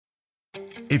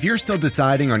If you're still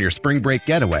deciding on your spring break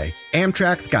getaway,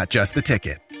 Amtrak's got just the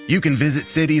ticket. You can visit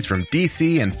cities from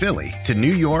D.C. and Philly to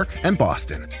New York and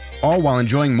Boston, all while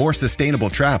enjoying more sustainable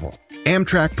travel.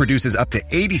 Amtrak produces up to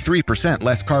 83%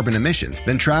 less carbon emissions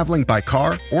than traveling by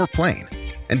car or plane.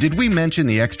 And did we mention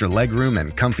the extra legroom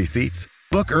and comfy seats?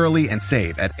 Book early and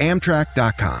save at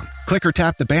Amtrak.com. Click or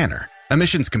tap the banner.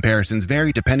 Emissions comparisons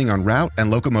vary depending on route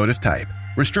and locomotive type.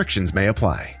 Restrictions may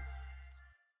apply.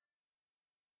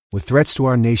 With threats to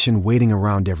our nation waiting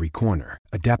around every corner,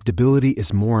 adaptability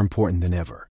is more important than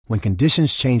ever. When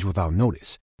conditions change without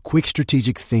notice, quick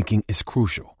strategic thinking is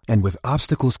crucial. And with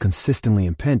obstacles consistently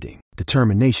impending,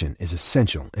 determination is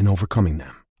essential in overcoming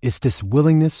them. It's this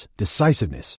willingness,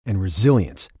 decisiveness, and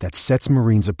resilience that sets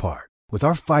Marines apart. With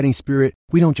our fighting spirit,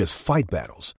 we don't just fight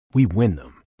battles, we win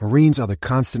them. Marines are the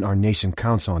constant our nation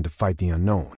counts on to fight the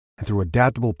unknown. And through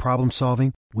adaptable problem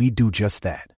solving, we do just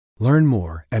that. Learn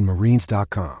more at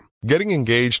marines.com. Getting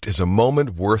engaged is a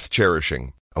moment worth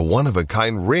cherishing. A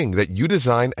one-of-a-kind ring that you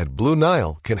design at Blue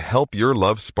Nile can help your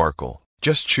love sparkle.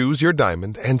 Just choose your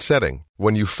diamond and setting.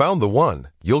 When you've found the one,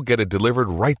 you'll get it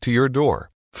delivered right to your door.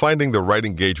 Finding the right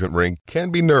engagement ring can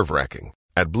be nerve-wracking.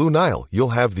 At Blue Nile, you'll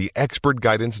have the expert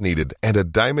guidance needed and a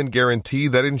diamond guarantee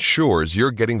that ensures you're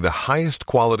getting the highest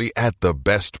quality at the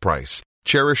best price.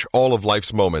 Cherish all of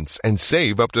life's moments and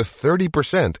save up to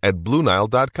 30% at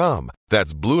BlueNile.com.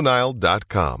 That's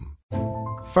BlueNile.com.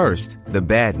 First, the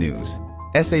bad news.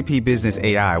 SAP Business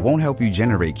AI won't help you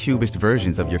generate cubist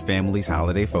versions of your family's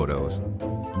holiday photos.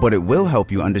 But it will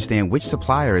help you understand which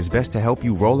supplier is best to help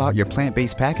you roll out your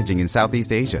plant-based packaging in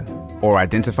Southeast Asia, or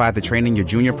identify the training your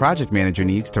junior project manager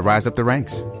needs to rise up the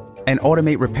ranks, and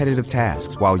automate repetitive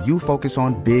tasks while you focus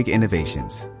on big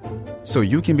innovations, so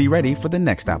you can be ready for the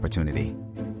next opportunity.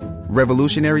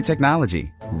 Revolutionary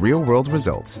technology, real-world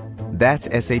results. That's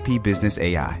SAP Business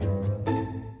AI.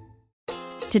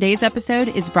 Today's episode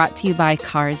is brought to you by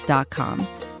Cars.com.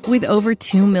 With over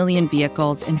 2 million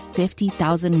vehicles and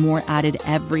 50,000 more added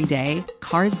every day,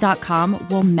 Cars.com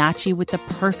will match you with the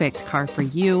perfect car for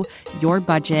you, your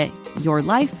budget, your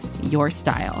life, your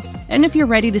style. And if you're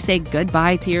ready to say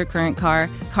goodbye to your current car,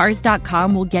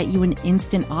 Cars.com will get you an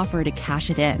instant offer to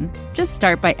cash it in. Just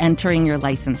start by entering your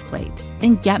license plate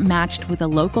and get matched with a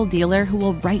local dealer who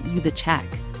will write you the check.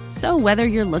 So whether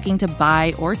you're looking to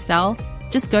buy or sell,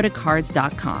 just go to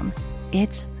Cars.com.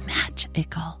 It's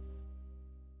magical.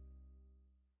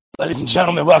 Ladies and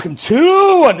gentlemen, welcome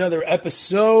to another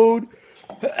episode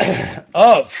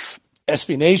of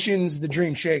SB Nation's The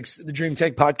Dream Shakes, The Dream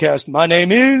Take podcast. My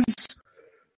name is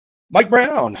Mike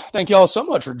Brown. Thank you all so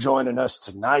much for joining us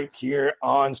tonight here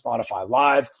on Spotify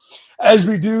Live, as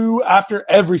we do after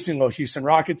every single Houston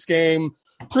Rockets game,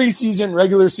 preseason,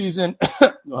 regular season.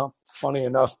 Well, funny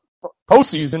enough,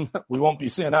 postseason, we won't be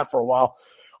seeing that for a while.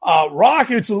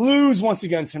 Rockets lose once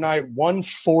again tonight,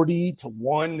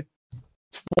 140-120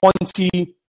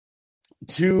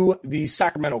 to the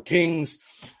Sacramento Kings.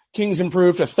 Kings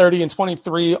improved to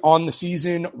 30-23 on the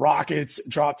season. Rockets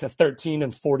dropped to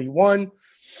 13-41.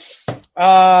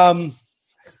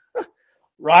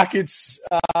 Rockets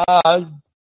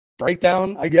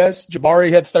breakdown, I guess.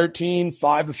 Jabari had 13,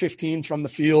 5 of 15 from the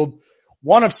field,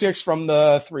 1 of 6 from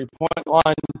the three-point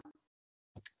line.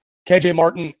 KJ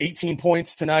Martin, 18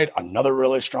 points tonight. Another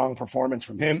really strong performance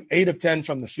from him. 8 of 10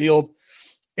 from the field,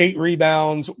 8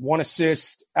 rebounds, 1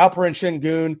 assist. Alperen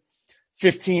Şengün,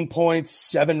 15 points,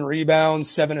 7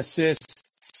 rebounds, 7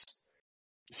 assists,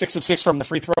 6 of 6 from the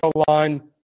free throw line,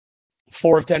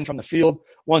 4 of 10 from the field.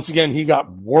 Once again, he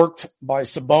got worked by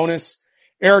Sabonis.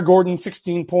 Eric Gordon,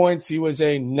 16 points. He was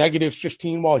a negative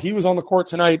 15 while he was on the court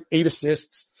tonight, 8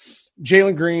 assists.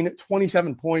 Jalen Green,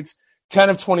 27 points, 10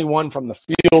 of 21 from the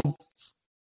field.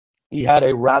 He had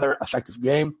a rather effective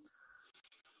game.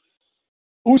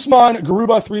 Usman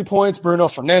Garuba, 3 points. Bruno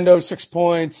Fernando, 6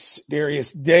 points.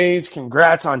 Darius Days,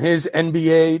 congrats on his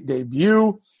NBA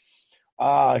debut.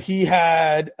 He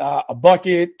had a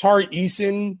bucket. Tari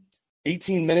Eason,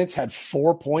 18 minutes, had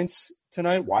 4 points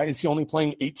tonight. Why is he only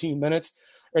playing 18 minutes?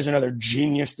 There's another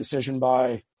genius decision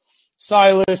by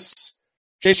Silas.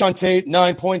 Jayshawn Tate,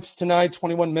 9 points tonight,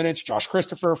 21 minutes. Josh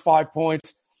Christopher, 5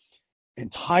 points.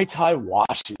 And Ty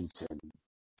Washington,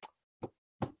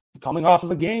 coming off of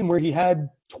a game where he had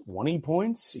 20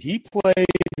 points, he played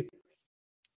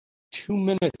 2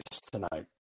 minutes tonight.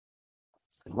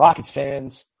 And Rockets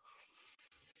fans,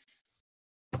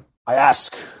 I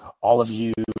ask all of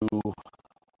you,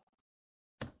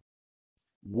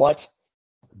 what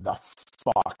the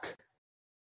fuck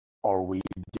are we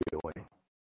doing?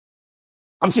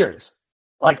 I'm serious.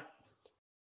 Like,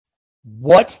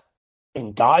 what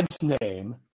in God's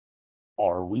name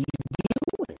are we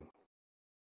doing?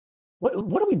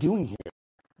 What are we doing here?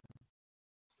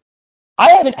 I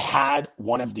haven't had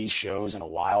one of these shows in a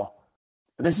while.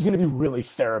 And this is going to be really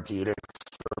therapeutic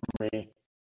for me.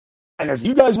 And if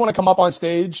you guys want to come up on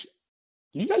stage,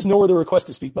 you guys know where the request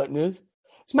to speak button is?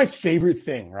 It's my favorite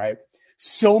thing, right?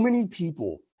 So many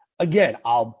people, again,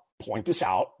 I'll point this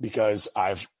out because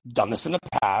I've done this in the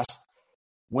past.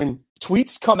 When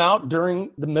tweets come out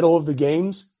during the middle of the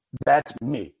games, that's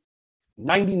me.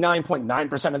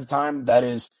 99.9% of the time, that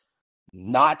is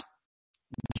not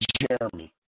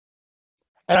Jeremy.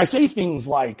 And I say things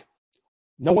like,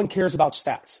 no one cares about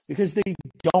stats because they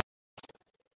don't.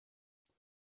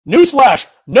 Newsflash,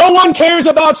 no one cares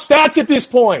about stats at this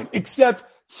point except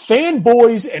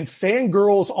fanboys and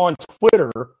fangirls on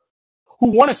Twitter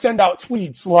who want to send out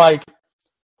tweets like,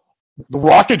 the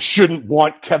Rockets shouldn't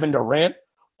want Kevin Durant.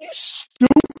 You stupid.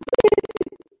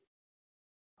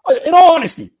 In all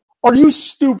honesty, are you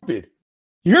stupid?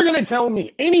 You're going to tell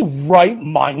me, any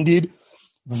right-minded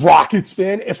Rockets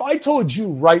fan, if I told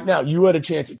you right now you had a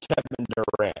chance at Kevin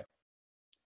Durant,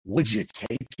 would you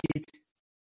take it?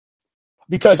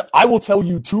 Because I will tell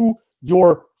you to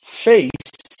your face,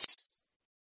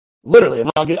 literally,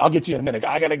 and I'll get to you in a minute.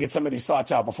 I got to get some of these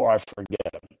thoughts out before I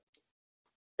forget them.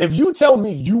 If you tell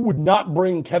me you would not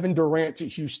bring Kevin Durant to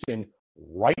Houston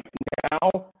right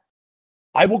now,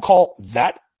 I will call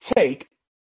that take,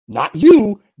 not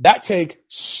you, that take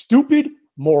stupid,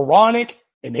 moronic,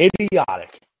 and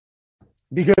idiotic.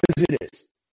 Because it is.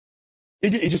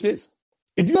 It just is.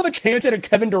 If you have a chance at a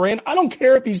Kevin Durant, I don't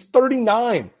care if he's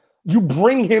 39. You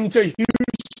bring him to Houston.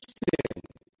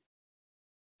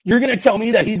 You're going to tell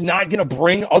me that he's not going to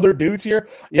bring other dudes here?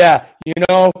 Yeah,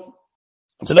 to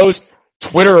those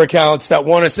Twitter accounts that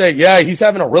want to say, yeah, he's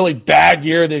having a really bad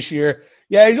year this year.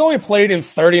 Yeah, he's only played in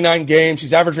 39 games.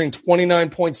 He's averaging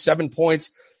 29.7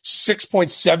 points,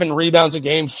 6.7 rebounds a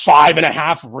game,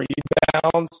 5.5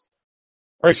 rebounds.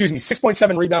 Or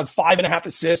 6.7 rebounds, 5.5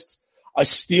 assists, a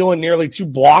steal, and nearly 2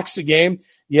 blocks a game.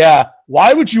 Yeah,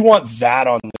 why would you want that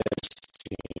on this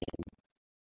team?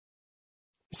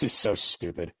 This is so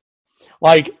stupid.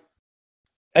 Like,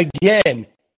 again,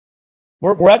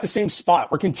 we're at the same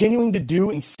spot. We're continuing to do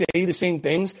and say the same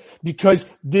things because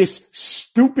this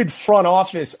stupid front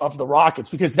office of the Rockets,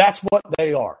 because that's what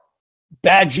they are.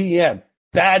 Bad GM,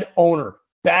 bad owner,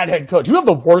 bad head coach. You have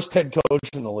the worst head coach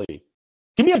in the league.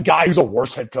 Give me a guy who's a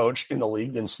worse head coach in the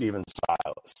league than Steven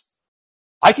Silas.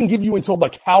 I can give you until the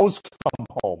cows come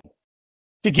home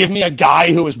to give me a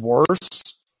guy who is worse.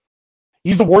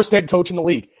 He's the worst head coach in the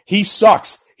league. He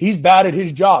sucks. He's bad at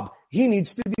his job. He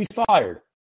needs to be fired.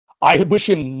 I wish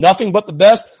him nothing but the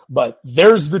best, but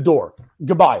there's the door.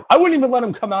 Goodbye. I wouldn't even let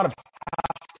him come out of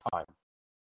halftime.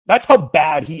 That's how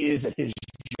bad he is at his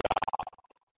job.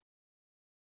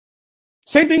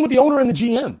 Same thing with the owner and the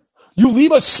GM. You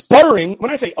leave us sputtering.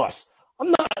 When I say us,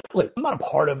 I'm not a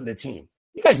part of the team.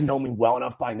 You guys know me well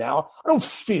enough by now. I don't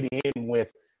fit in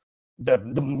with the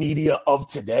media of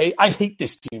today. I hate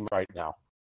this team right now.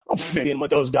 I don't fit in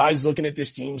with those guys looking at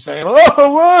this team saying,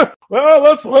 "Oh, well,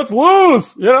 let's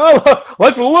lose.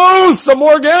 Let's lose some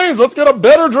more games. Let's get a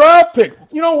better draft pick."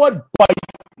 You know what? Bite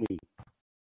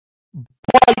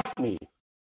me.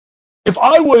 If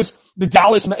I was the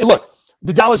Dallas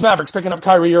Mavericks picking up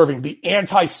Kyrie Irving, the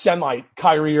anti-Semite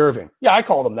Kyrie Irving. Yeah, I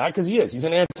call him that because he is. He's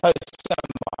an anti-Semite.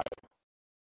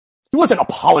 He wasn't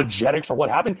apologetic for what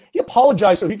happened. He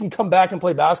apologized so he can come back and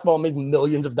play basketball and make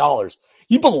millions of dollars.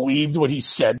 He believed what he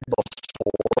said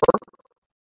before.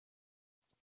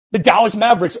 The Dallas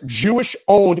Mavericks,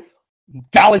 Jewish-owned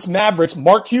Dallas Mavericks,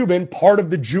 Mark Cuban, part of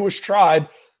the Jewish tribe,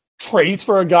 trades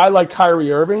for a guy like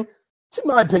Kyrie Irving. In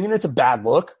my opinion, it's a bad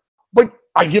look. But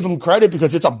I give him credit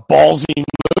because it's a ballsy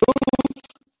move.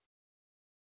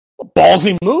 A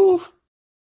ballsy move?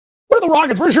 What are the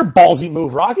Rockets? Where's your ballsy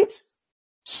move, Rockets?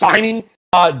 Signing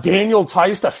Daniel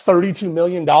Tice to $32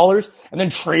 million and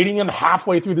then trading him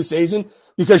halfway through the season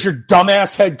because your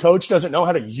dumbass head coach doesn't know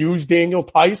how to use Daniel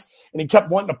Tice and he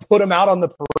kept wanting to put him out on the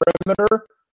perimeter?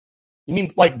 You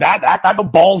mean like that type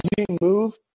of ballsy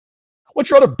move?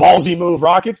 What's your other ballsy move,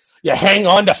 Rockets? You hang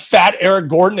on to fat Eric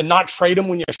Gordon and not trade him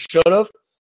when you should have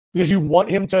because you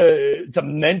want him to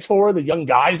mentor the young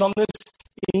guys on this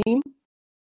team?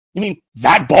 You mean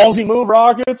that ballsy move,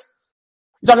 Rockets?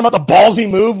 You're talking about the ballsy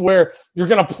move where you're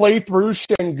going to play through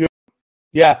Şengün?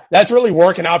 Yeah, that's really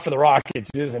working out for the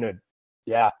Rockets, isn't it?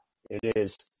 Yeah, it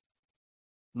is.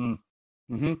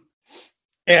 Mm-hmm.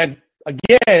 And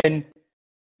again,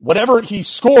 whatever he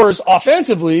scores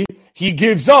offensively, he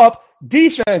gives up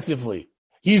defensively.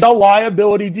 He's a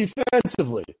liability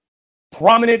defensively.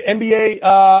 Prominent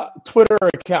NBA Twitter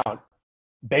account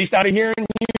based out of here in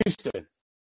Houston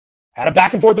Had a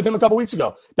back and forth with him a couple weeks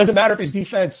ago. Doesn't matter if his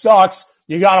defense sucks.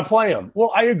 You got to play him.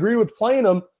 Well, I agree with playing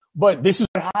him, but this is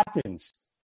what happens.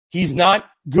 He's not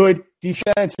good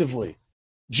defensively.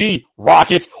 Gee,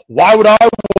 Rockets, why would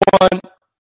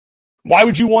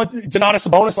you want Donatas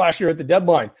Sabonis last year at the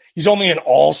deadline? He's only an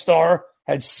all-star,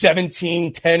 had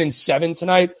 17, 10, and 7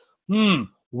 tonight.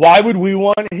 Why would we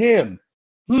want him?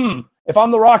 If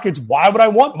I'm the Rockets, why would I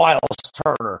want Miles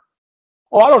Turner?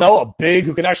 Oh, I don't know, a big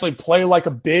who can actually play like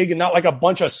a big and not like a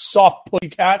bunch of soft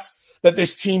pussycats that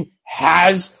this team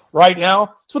has right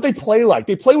now. It's what they play like.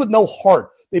 They play with no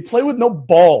heart. They play with no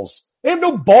balls. They have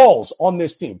no balls on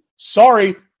this team.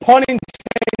 Sorry, pun intended.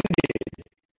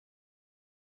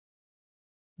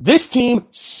 This team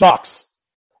sucks.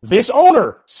 This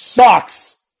owner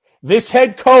sucks. This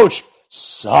head coach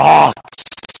sucks.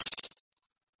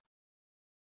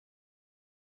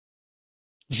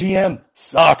 GM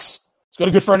sucks. Let's go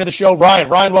to a good friend of the show, Ryan.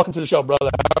 Ryan, welcome to the show, brother.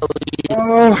 How are you?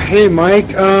 Oh, hey, Mike.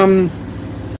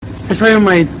 It's probably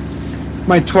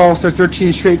my 12th or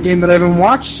 13th straight game that I haven't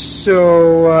watched.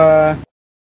 So,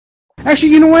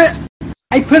 actually, you know what?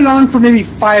 I put it on for maybe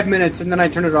 5 minutes and then I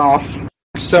turned it off.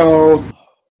 So,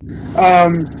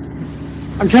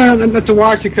 I'm trying not to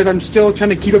watch because I'm still trying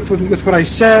to keep up with what I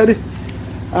said.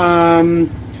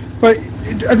 But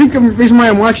I think the reason why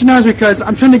I'm watching now is because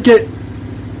I'm trying to get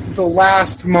the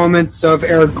last moments of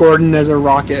Eric Gordon as a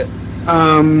Rocket.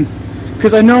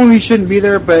 Because I know he shouldn't be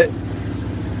there, but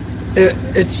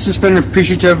it's just been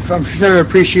appreciative. I'm trying to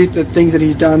appreciate the things that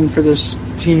he's done for this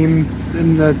team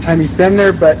in the time he's been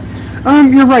there. But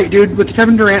you're right, dude. With the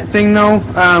Kevin Durant thing, though,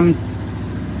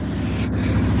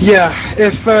 yeah.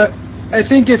 I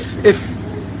think if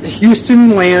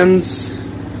Houston lands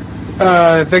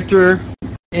Victor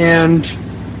and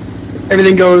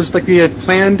everything goes like we had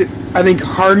planned, I think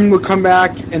Harden would come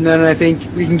back, and then I think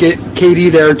we can get KD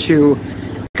there too.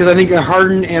 Because I think a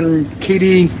Harden and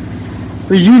KD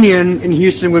reunion in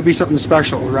Houston would be something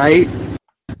special, right?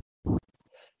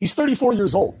 He's 34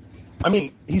 years old. I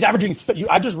mean, he's averaging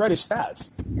I just read his stats.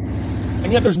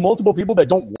 And yet there's multiple people that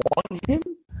don't want him.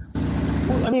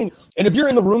 Well, I mean, and if you're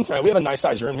in the room tonight, we have a nice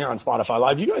size room here on Spotify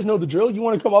Live. You guys know the drill. You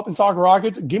want to come up and talk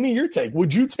Rockets? Give me your take.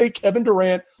 Would you take Kevin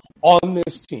Durant on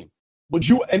this team? Would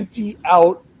you empty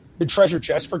out the treasure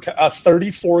chest for a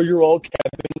 34-year-old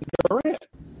Kevin Durant?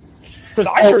 Because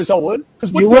I sure as hell would.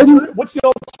 Because what's the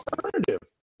alternative?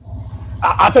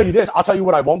 I'll tell you this. I'll tell you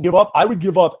what I won't give up. I would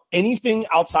give up anything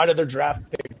outside of their draft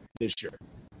pick this year.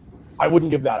 I wouldn't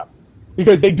give that up.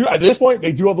 Because they do, at this point,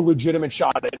 they do have a legitimate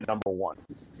shot at number one.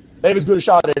 They have as good a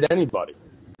shot at anybody.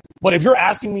 But if you're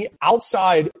asking me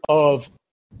outside of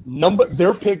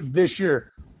their pick this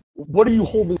year, what are you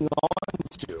holding on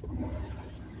to?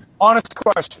 Honest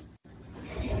question.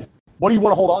 What do you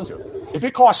want to hold on to? If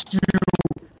it costs you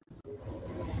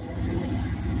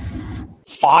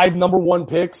 5 number one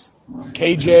picks,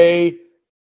 KJ,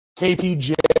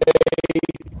 KPJ.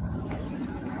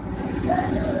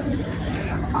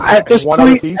 At this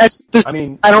point,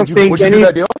 I don't think would you do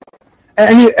that deal?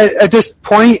 At this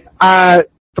point, the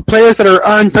players that are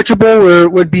untouchable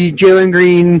would be Jalen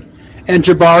Green and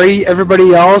Jabari.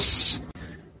 Everybody else,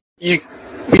 you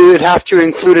would have to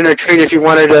include in a trade if you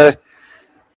wanted to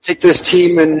take this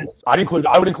team. And I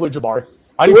would include Jabari.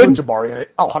 I'd include Jabari in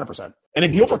it. 100%. And a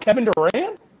deal for Kevin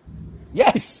Durant?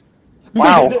 Yes.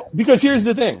 Because here's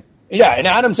the thing. Yeah, and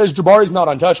Adam says Jabari's not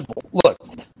untouchable. Look,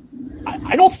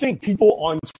 I don't think people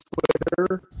on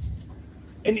Twitter,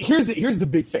 and here's the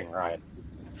big thing, Ryan.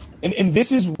 And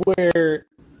this is where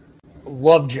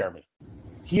love Jeremy.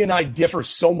 He and I differ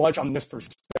so much on this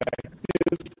perspective.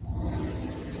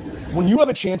 When you have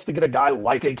a chance to get a guy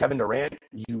like a Kevin Durant,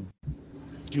 you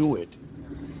do it.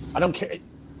 I don't care.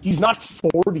 He's not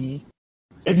 40.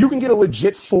 If you can get a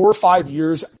legit 4 or 5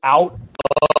 years out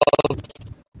of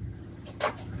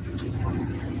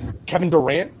Kevin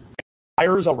Durant,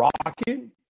 hires a Rocket.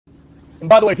 And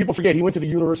by the way, people forget he went to the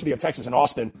University of Texas in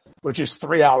Austin, which is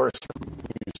 3 hours from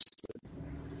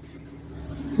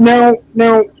Houston.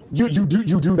 Now, you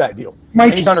do that deal. Mike,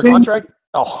 and he's under contract.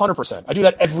 100%. I do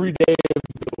that every day of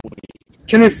the week.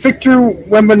 Can a Victor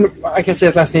Wembanyama, I can say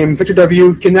his last name, Victor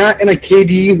W. Can that and a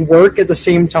KD work at the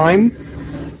same time?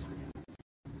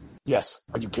 Yes.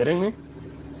 Are you kidding me?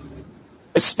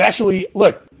 Especially,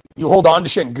 look, you hold on to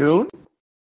Şengün.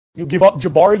 You give up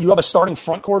Jabari. You have a starting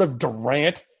front court of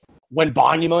Durant,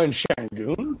 Wembanyama, and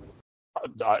Şengün.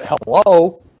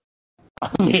 Hello.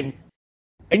 I mean,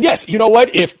 and yes, you know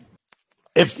what? If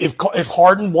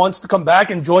Harden wants to come back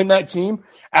and join that team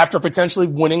after potentially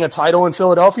winning a title in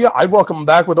Philadelphia, I'd welcome him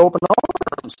back with open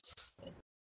arms.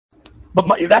 But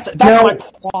that's my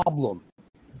problem.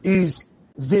 Is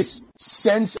this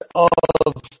sense of,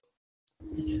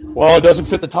 well, it doesn't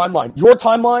fit the timeline. Your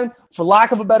timeline, for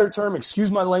lack of a better term,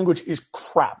 excuse my language, is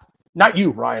crap. Not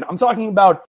you, Ryan. I'm talking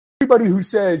about everybody who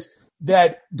says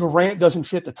that Durant doesn't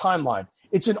fit the timeline.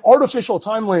 It's an artificial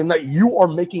timeline that you are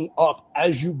making up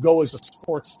as you go as a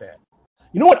sports fan.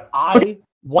 You know what I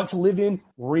want to live in?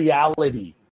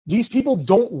 Reality. These people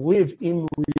don't live in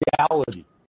reality.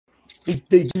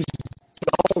 They just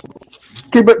don't.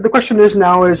 Okay, but the question is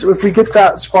now is if we get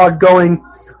that squad going,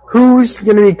 who's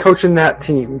going to be coaching that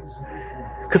team?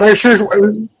 Because I sure.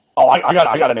 Oh, I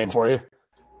got a name for you.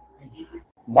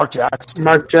 Mark Jackson.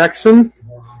 Mark Jackson.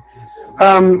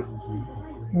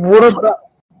 What about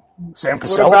Sam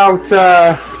Cassell? What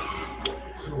about?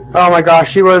 Oh my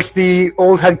gosh, he was the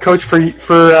old head coach for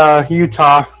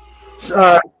Utah.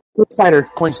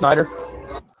 Quinn Snyder.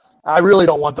 I really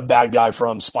don't want the bad guy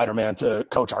from Spider-Man to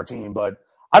coach our team, but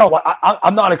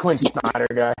I'm not a Quinn Snyder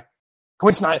guy.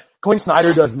 Quinn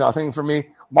Snyder does nothing for me.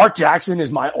 Mark Jackson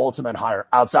is my ultimate hire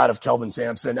outside of Kelvin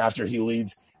Sampson after he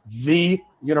leads the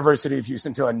University of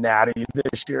Houston to a natty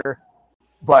this year.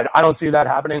 But I don't see that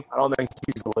happening. I don't think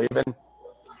he's leaving.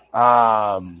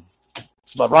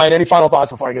 But Ryan, any final thoughts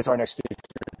before I get to our next speaker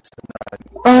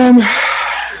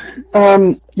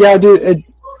tonight? Yeah, dude.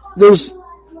 There's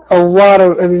a lot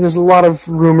of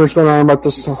rumors going on about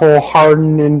this whole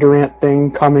Harden and Durant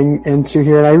thing coming into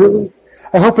here, and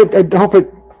I hope it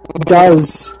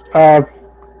does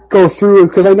go through,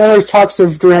 because I know there's talks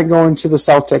of Durant going to the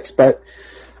Celtics, but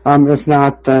if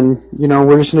not, then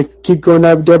we're just going to keep going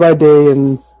up day by day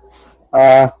and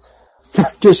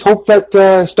just hope that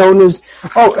Stone is.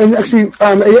 Oh, and actually,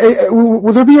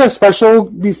 will there be a special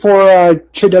before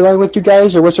trade deadline with you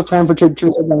guys, or what's your plan for trade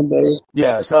deadline day?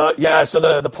 Yeah. So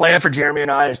the plan for Jeremy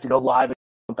and I is to go live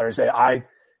on Thursday. I'm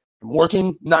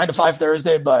working 9 to 5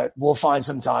 Thursday, but we'll find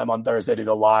some time on Thursday to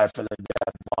go live for the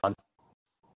deadline.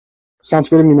 Sounds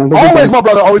good to me, man. Always, my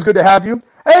brother. Always good to have you.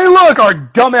 Hey, look, our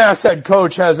dumbass head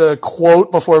coach has a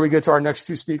quote before we get to our next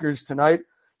two speakers tonight.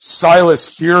 Silas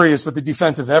furious with the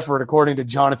defensive effort, according to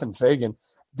Jonathan Fagan.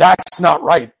 That's not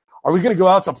right. Are we going to go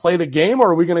out to play the game,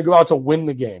 or are we going to go out to win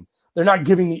the game? They're not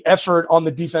giving the effort on the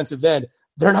defensive end.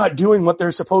 They're not doing what they're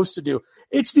supposed to do.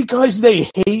 It's because they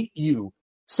hate you,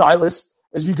 Silas.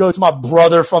 As we go to my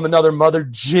brother from another mother,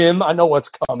 Jim. I know what's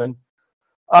coming.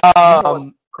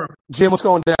 Jim, what's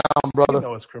going down, brother? You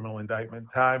know it's criminal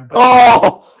indictment time.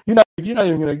 But you're not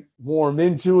even going to warm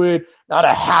into it. Not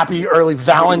a happy early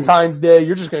Valentine's Day.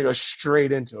 You're just going to go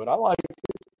straight into it. I like it.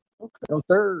 Okay. No,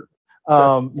 sir.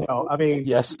 I mean,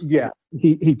 yes. Yeah,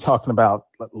 he talking about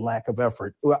lack of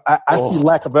effort. I see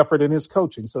lack of effort in his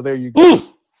coaching, so there you go.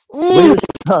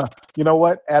 You know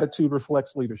what? Attitude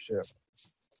reflects leadership.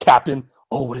 Captain.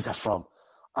 Oh, what is that from?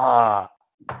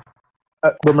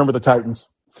 Remember the Titans.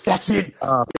 That's it.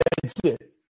 That's it.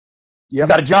 Yep. You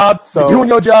got a job. So, you're doing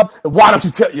your job. Why don't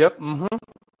you tell? Yep. Mm-hmm.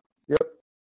 Yep.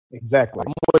 Exactly.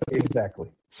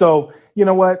 So you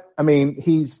know what? I mean,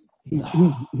 he's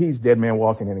dead man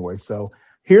walking anyway. So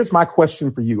here's my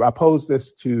question for you. I posed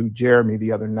this to Jeremy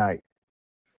the other night.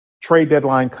 Trade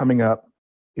deadline coming up.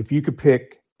 If you could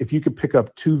pick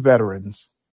up two veterans,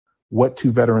 what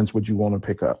two veterans would you want to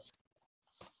pick up?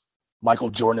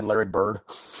 Michael Jordan and Larry Bird.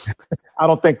 I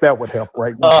don't think that would help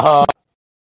right now.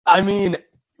 I mean,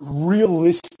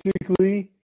 realistically,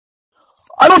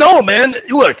 I don't know, man.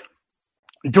 Look,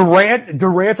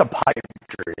 Durant's a pipe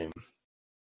dream.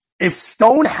 If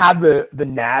Stone had the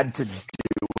nad to do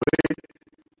it,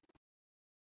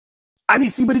 I mean,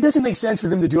 but it doesn't make sense for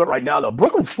them to do it right now, though.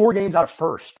 Brooklyn's 4 games out of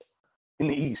first in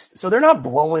the East, so they're not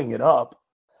blowing it up.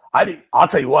 I'll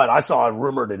tell you what, I saw a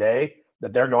rumor today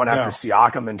that they're going after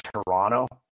Siakam in Toronto.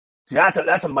 See, that's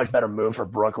a much better move for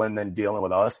Brooklyn than dealing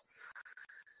with us.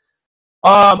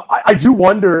 I do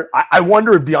wonder. I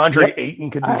wonder if DeAndre Ayton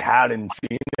could be had in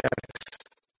Phoenix.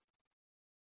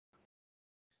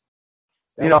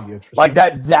 Like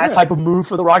that type of move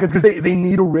for the Rockets, because they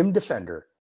need a rim defender.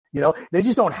 They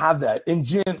just don't have that. And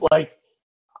Jim,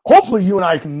 hopefully you and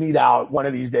I can meet out one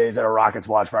of these days at a Rockets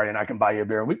watch party, and I can buy you a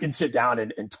beer and we can sit down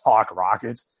and talk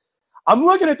Rockets. I'm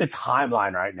looking at the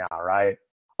timeline right now, right,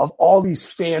 of all these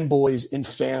fanboys and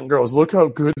fangirls. Look how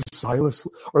good Silas,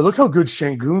 or look how good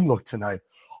Şengün looked tonight.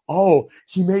 Oh,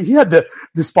 he had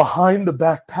this behind the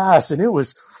back pass, and it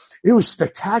was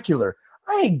spectacular.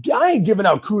 I ain't giving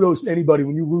out kudos to anybody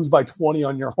when you lose by 20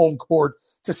 on your home court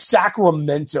to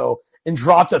Sacramento and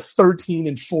drop to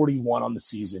 13-41 on the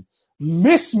season.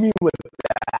 Miss me with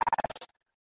that.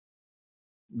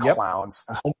 Yep. Clowns.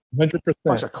 100%.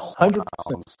 Bunch of clowns.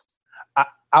 100%.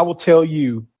 I will tell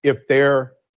you, if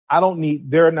there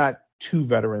are not two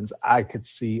veterans I could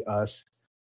see us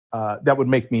that would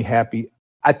make me happy.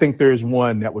 I think there's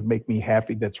one that would make me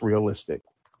happy that's realistic.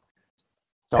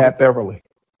 Pat Beverly.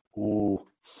 Ooh.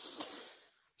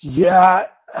 Yeah.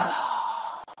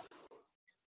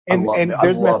 I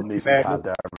love me some Pat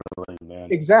Beverly,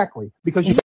 man. Exactly. Because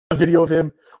you saw a video of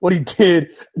him, what he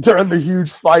did during the huge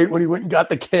fight when he went and got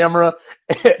the camera.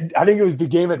 I think it was the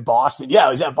game at Boston. Yeah,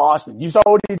 it was at Boston. You saw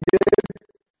what he did?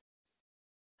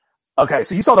 Okay,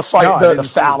 so you saw the fight, the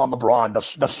foul on LeBron.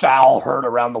 The foul heard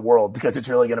around the world because it's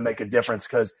really going to make a difference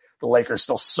because the Lakers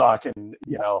still suck and,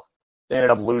 they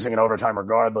ended up losing in overtime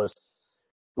regardless.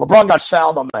 LeBron got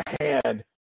fouled on the hand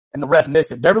and the ref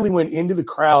missed it. Beverly went into the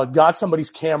crowd, got somebody's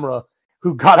camera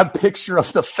who got a picture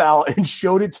of the foul and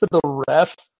showed it to the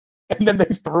ref, and then they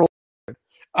threw it.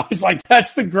 I was like,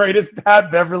 that's the greatest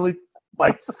Pat Beverly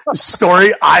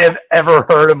story I have ever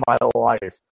heard in my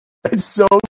life. It's so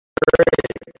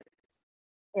great.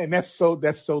 And that's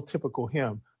so typical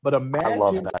him. But imagine, I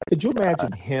love that. Could you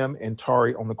imagine him and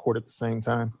Tari on the court at the same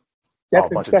time? That's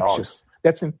infectious.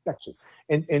 That's infectious.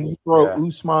 And you throw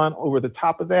Usman over the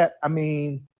top of that. I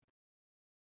mean,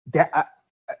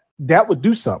 that would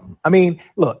do something. I mean,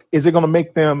 look, is it going to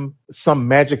make them some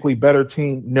magically better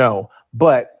team? No.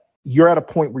 But you're at a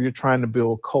point where you're trying to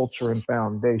build culture and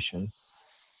foundation.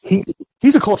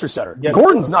 He's a culture setter. Yes,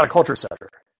 Gordon's not a culture setter.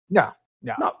 No.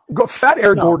 Fat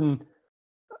Air Gordon,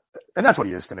 and that's what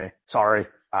he is to me. Sorry.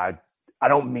 I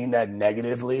don't mean that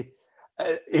negatively.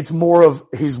 It's more of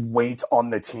his weight on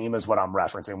the team is what I'm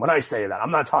referencing. When I say that, I'm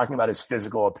not talking about his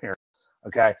physical appearance,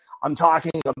 okay? I'm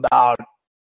talking about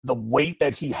the weight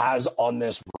that he has on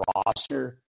this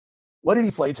roster. What did he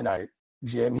play tonight,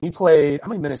 Jim? How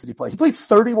many minutes did he play? He played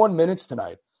 31 minutes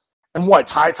tonight. And what,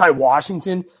 Ty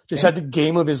Washington just had the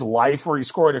game of his life where he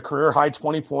scored a career-high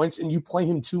 20 points, and you play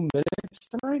him 2 minutes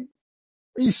tonight?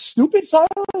 Are you stupid,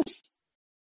 Silas?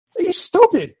 Are you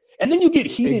stupid? And then you get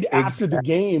heated after the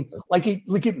game like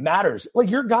it matters.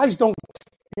 Like, your guys don't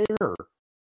care.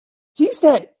 He's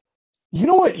that – you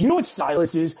know what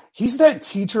Silas is? He's that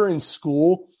teacher in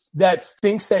school that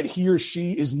thinks that he or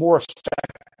she is more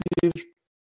effective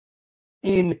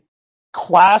in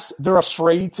class. They're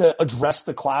afraid to address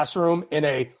the classroom in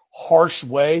a harsh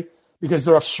way because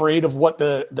they're afraid of what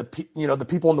the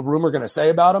people in the room are going to say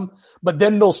about them. But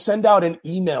then they'll send out an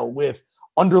email with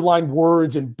underlined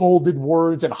words and bolded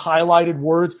words and highlighted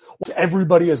words once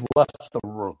everybody has left the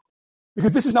room.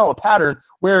 Because this is now a pattern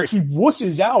where he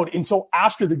wusses out until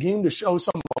after the game to show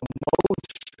some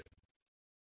emotion.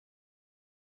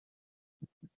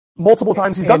 Multiple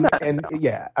times he's done that. And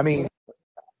I mean,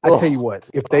 I tell you what,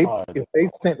 if they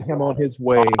sent him on his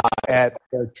way at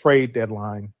the trade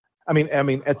deadline, I mean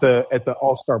at the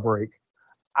All-Star break,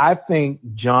 I think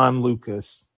John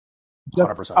Lucas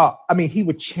 100%. He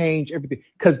would change everything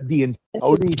because the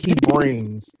intensity he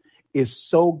brings is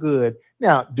so good.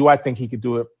 Now, do I think he could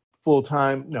do it full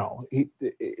time? No.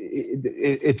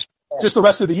 It's just the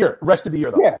rest of the year. Rest of the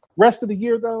year, though. Yeah, rest of the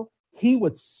year, though. He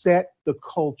would set the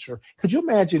culture. Could you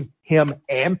imagine him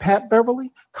and Pat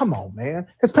Beverly? Come on, man.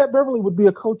 Because Pat Beverly would be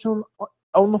a coach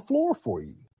on the floor for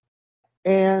you.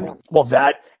 And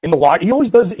that in the water, he always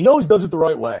does it the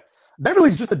right way.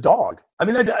 Beverly's just a dog. I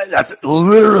mean, that's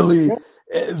literally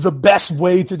the best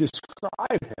way to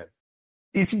describe him.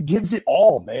 Is he gives it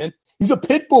all, man. He's a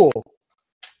pit bull.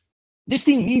 This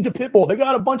team needs a pit bull. They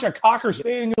got a bunch of Cocker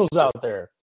Spaniels out there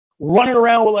running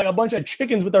around with like a bunch of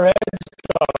chickens with their heads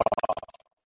cut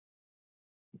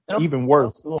off. Even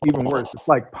worse. It's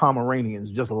like Pomeranians,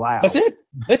 just loud. That's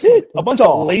it. A bunch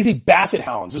of lazy basset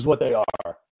hounds is what they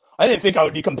are. I didn't think I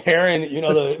would be comparing,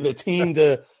 the team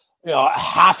to,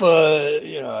 half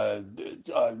an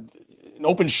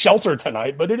open shelter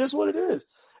tonight, but it is what it is.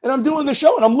 And I'm doing the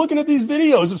show, and I'm looking at these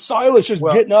videos of Silas just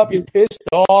getting up. He's pissed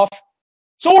off.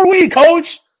 So are we,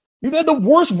 Coach. You've had the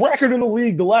worst record in the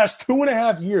league the last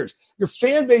 2.5 years. Your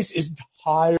fan base is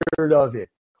tired of it.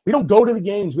 We don't go to the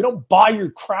games. We don't buy your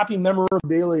crappy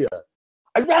memorabilia.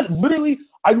 I'd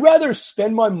rather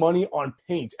spend my money on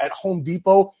paint at Home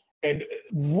Depot and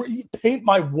paint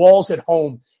my walls at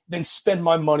home than spend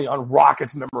my money on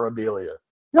Rockets memorabilia.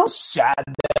 You know how sad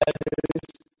that is?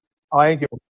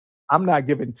 I'm not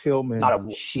giving Tillman not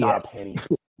a penny.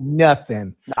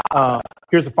 Nothing.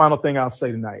 Here's the final thing I'll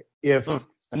say tonight.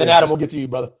 And then Adam, we'll get to you,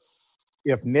 brother.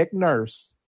 If Nick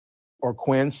Nurse or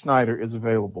Quinn Snyder is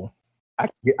available,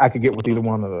 I could get with either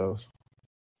one of those.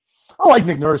 I like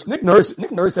Nick Nurse. Nick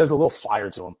Nurse has a little fire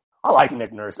to him. I like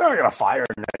Nick Nurse. They're not going to fire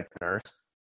Nick Nurse.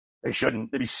 They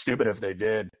shouldn't. They'd be stupid if they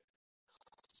did.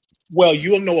 Well,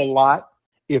 you'll know a lot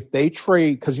if they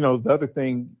trade, because, the other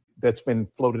thing that's been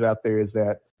floated out there is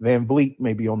that Van Vliet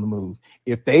may be on the move.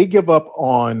 If they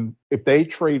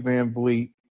trade Van Vliet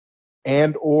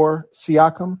and or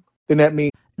Siakam, then that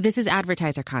means. This is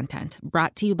advertiser content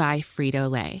brought to you by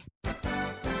Frito-Lay.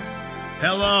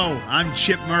 Hello, I'm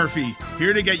Chip Murphy,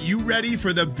 here to get you ready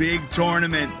for the big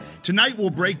tournament. Tonight we'll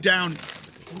break down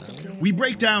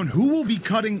who will be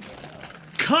cutting.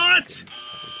 Cut!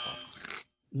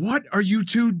 What are you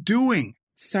two doing?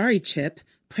 Sorry, Chip.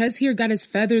 Prez here got his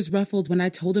feathers ruffled when I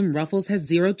told him Ruffles has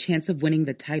zero chance of winning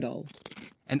the title.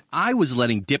 And I was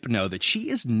letting Dip know that she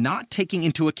is not taking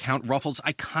into account Ruffles'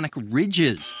 iconic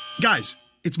ridges. Guys,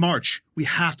 it's March. We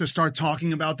have to start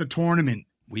talking about the tournament.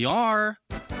 We are.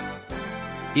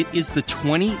 It is the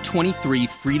 2023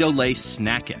 Frito-Lay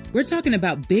Snack It. We're talking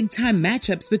about big-time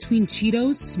matchups between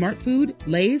Cheetos, Smart Food,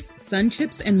 Lay's, Sun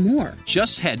Chips, and more.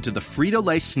 Just head to the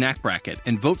Frito-Lay Snack Bracket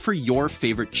and vote for your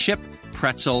favorite chip,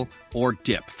 pretzel, or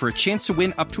dip for a chance to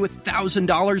win up to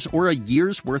 $1,000 or a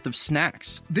year's worth of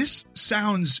snacks. This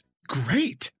sounds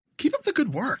great. Keep up the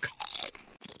good work.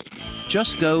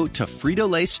 Just go to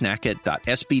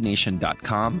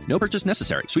fritolaysnackit.sbnation.com. No purchase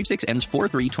necessary. Sweepstakes ends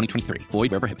 4/3/2023.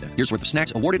 Void where prohibited. Year's worth of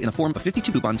snacks awarded in the form of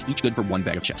 52 coupons, each good for one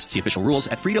bag of chips. See official rules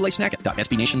at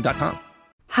fritolaysnackit.sbnation.com.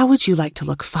 How would you like to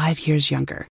look 5 years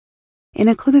younger? In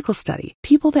a clinical study,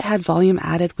 people that had volume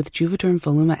added with Juvederm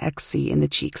Voluma XC in the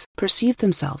cheeks perceived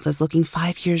themselves as looking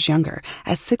 5 years younger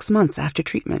at 6 months after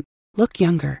treatment. Look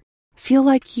younger. Feel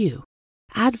like you.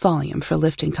 Add volume for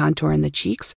lift and contour in the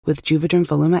cheeks with Juvederm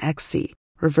Voluma XC.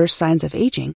 Reverse signs of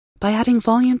aging by adding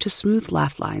volume to smooth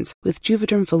laugh lines with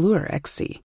Juvederm Volure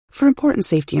XC. For important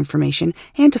safety information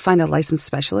and to find a licensed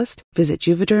specialist, visit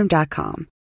Juvederm.com.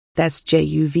 That's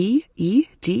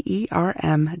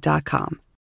JUVEDERM.com.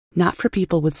 Not for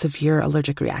people with severe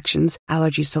allergic reactions,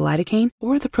 allergies to lidocaine,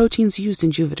 or the proteins used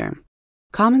in Juvederm.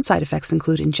 Common side effects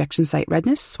include injection site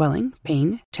redness, swelling,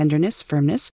 pain, tenderness,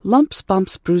 firmness, lumps,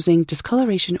 bumps, bruising,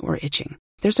 discoloration, or itching.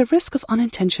 There's a risk of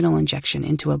unintentional injection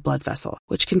into a blood vessel,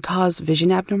 which can cause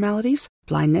vision abnormalities,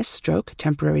 blindness, stroke,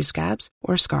 temporary scabs,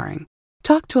 or scarring.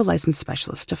 Talk to a licensed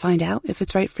specialist to find out if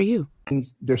it's right for you.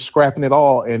 They're scrapping it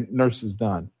all and Nurse is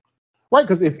done. Right,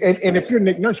 because if you're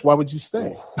Nick Nurse, why would you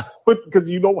stay? Because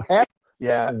you don't have.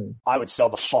 Yeah, I would sell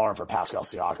the farm for Pascal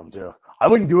Siakam too. I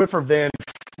wouldn't do it for Van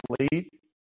Fleet.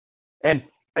 And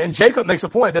Jacob makes a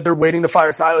point that they're waiting to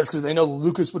fire Silas because they know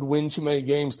Lucas would win too many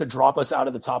games to drop us out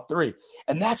of the top 3.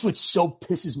 And that's what so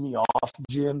pisses me off,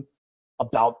 Jim,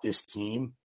 about this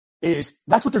team is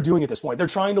that's what they're doing at this point. They're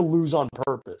trying to lose on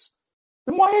purpose.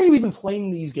 Then why are you even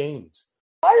playing these games?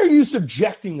 Why are you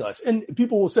subjecting us? And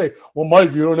people will say, well,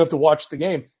 Mike, you don't have to watch the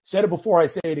game. Said it before, I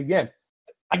say it again.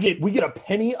 We get a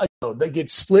penny that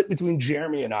gets split between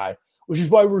Jeremy and I, which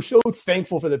is why we're so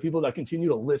thankful for the people that continue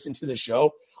to listen to the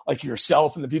show, like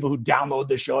yourself and the people who download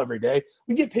this show every day.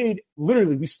 We get paid,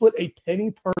 literally, we split a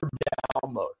penny per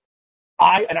download.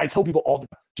 I tell people all the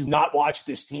time, do not watch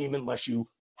this team unless you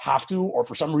have to or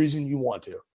for some reason you want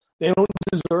to. They don't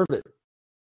deserve it.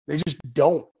 They just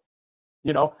don't.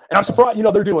 And I'm surprised,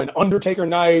 they're doing Undertaker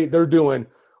Night. They're doing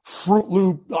Fruit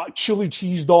Loop, chili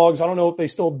cheese dogs. I don't know if they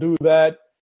still do that,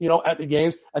 at the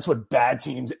games. That's what bad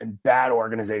teams and bad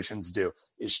organizations do,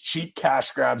 is cheap cash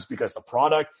grabs because the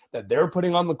product that they're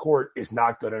putting on the court is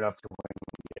not good enough to win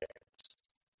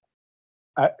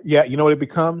games. Yeah, you know what it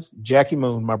becomes? Jackie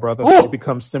Moon, my brother. Oh! It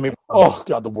becomes semi. Oh,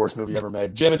 God, the worst movie ever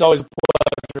made. Jim, it's always a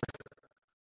pleasure.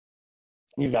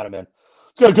 You got it, man.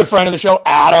 Let's go to a good friend of the show,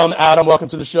 Adam. Adam, welcome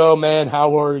to the show, man.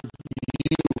 How are you?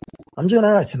 I'm doing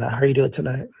all right tonight. How are you doing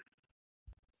tonight?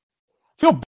 I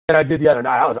feel better than I did the other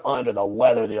night. I was under the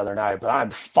weather the other night, but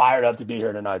I'm fired up to be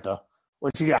here tonight, though.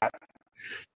 What you got?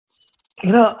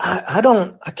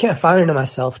 I can't find it in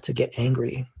myself to get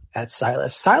angry at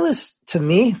Silas. Silas, to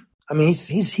me, I mean,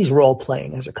 he's role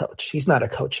playing as a coach. He's not a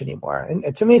coach anymore.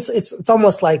 And to me, it's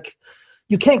almost like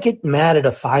you can't get mad at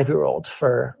a 5-year-old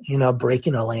for,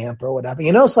 breaking a lamp or whatever.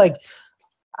 It's like,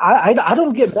 I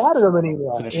don't get mad at him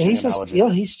anymore. And he's just,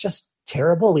 he's just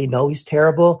terrible. We know he's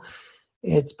terrible.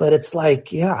 But it's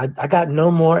like, yeah, I got no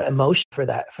more emotion for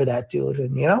that dude.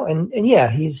 And, and yeah,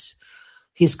 he's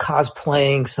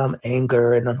cosplaying some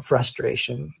anger and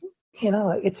frustration.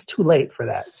 It's too late for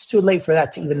that. It's too late for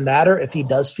that to even matter if he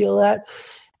does feel that.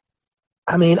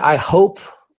 I mean, I hope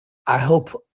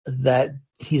that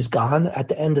he's gone at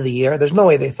the end of the year. There's no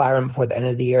way they fire him before the end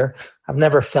of the year. I've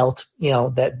never felt,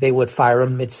 that they would fire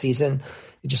him mid-season.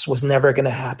 It just was never going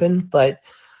to happen. But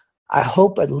I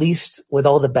hope at least with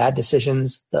all the bad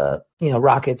decisions, the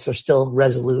Rockets are still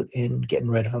resolute in getting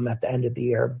rid of him at the end of the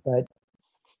year. But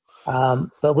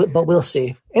we'll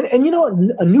see. And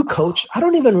a new coach, I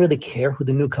don't even really care who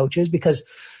the new coach is because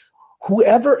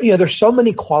whoever, there's so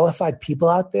many qualified people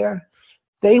out there.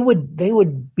 They would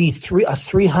be a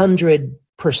 300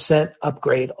 100%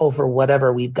 upgrade over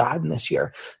whatever we've gotten this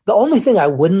year. The only thing I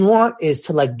wouldn't want is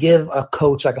to like give a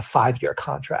coach like a 5-year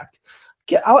contract.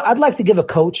 I'd like to give a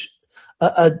coach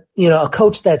a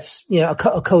coach that's, a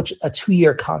coach a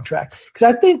 2-year contract.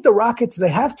 Because I think the Rockets, they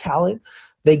have talent.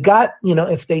 They got,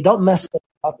 if they don't mess it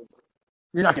up.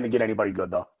 You're not going to get anybody good,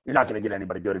 though. You're not going to get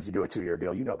anybody good if you do a 2-year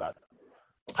deal. You know that.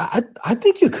 I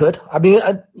think you could. I mean,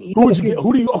 who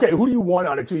do you want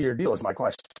on a 2-year deal is my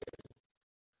question.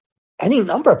 Any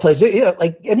number of players,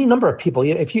 like any number of people.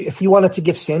 If you wanted to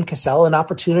give Sam Cassell an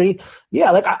opportunity,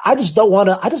 like I just don't want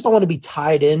to be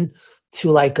tied in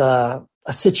to like a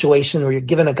situation where you're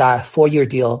giving a guy a 4-year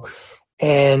deal,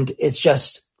 and it's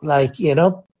just like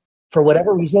for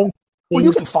whatever reason. Well,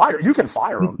 you can fire him. You can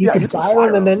fire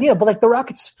him, and then but like the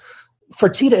Rockets,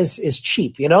 Fertitta is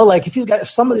cheap. Like if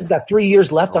somebody's got 3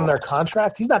 years left on their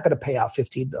contract, he's not going to pay out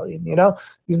 $15 million.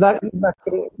 He's not.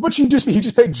 But he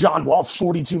just paid John Wall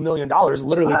 $42 million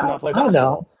literally to not play basketball.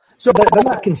 I know. So they're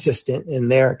not consistent in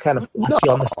their kind of philosophy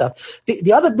on this stuff.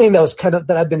 The other thing that was kind of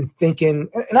that I've been thinking,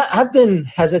 and I've been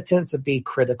hesitant to be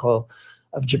critical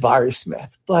of Jabari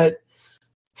Smith, but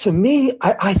to me,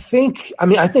 I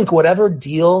think whatever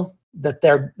deal that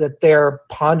they're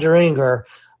pondering or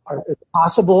is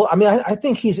possible. I mean, I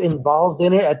think he's involved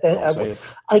in it.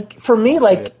 For me,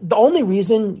 the only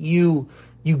reason you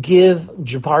give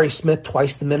Jabari Smith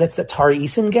twice the minutes that Tari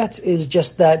Eason gets is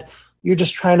just that you're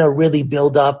just trying to really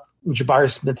build up Jabari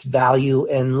Smith's value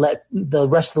and let the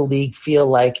rest of the league feel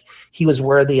like he was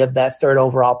worthy of that 3rd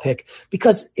overall pick.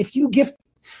 Because if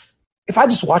I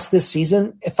just watched this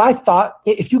season,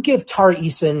 if you give Tari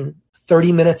Eason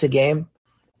 30 minutes a game,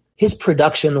 his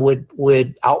production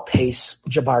would outpace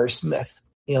Jabari Smith,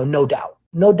 no doubt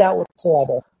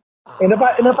whatsoever. And if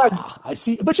I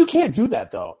see, but you can't do that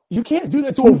though. You can't do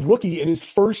that to a rookie in his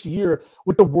first year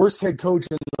with the worst head coach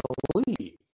in the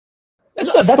league.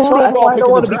 That's why I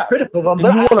don't want to be critical of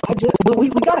him. But we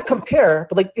got to compare.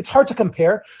 But like, it's hard to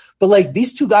compare. But like,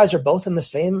 these two guys are both in the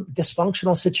same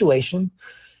dysfunctional situation,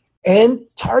 and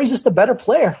Tari's just a better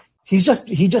player. He just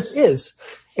is.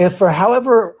 And for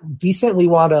however decent we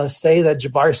want to say that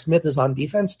Jabari Smith is on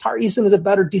defense, Tari Eason is a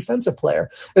better defensive player.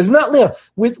 It's not,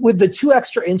 with the 2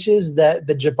 extra inches that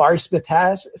Jabari Smith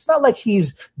has, it's not like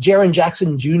he's Jaren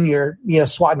Jackson Jr.,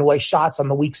 swatting away shots on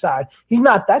the weak side. He's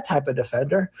not that type of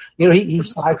defender. He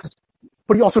slides.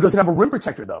 But he also doesn't have a rim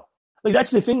protector, though. Like,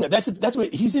 that's the thing. That's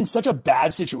what he's in such a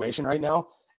bad situation right now.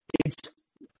 It's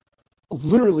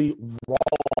literally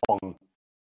wrong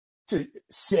to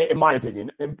say, in my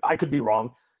opinion, and I could be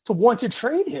wrong, to want to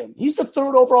trade him. He's the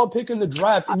 3rd overall pick in the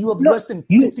draft, and you have less than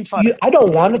 55. I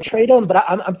don't want to trade him, but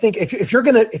I'm thinking if you're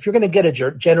gonna get a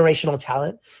generational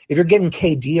talent, if you're getting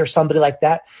KD or somebody like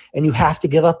that, and you have to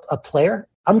give up a player,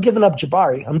 I'm giving up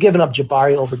Jabari. I'm giving up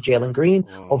Jabari over Jalen Green,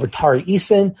 over Tari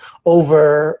Eason,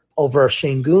 over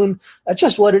Şengün. That's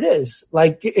just what it is.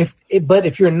 Like if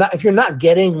you're not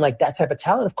getting like that type of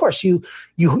talent, of course you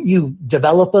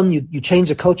develop them, you change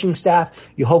the coaching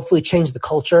staff, you hopefully change the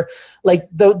culture. Like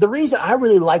the reason I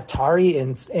really like Tari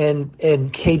and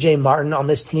KJ Martin on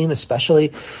this team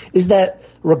especially is that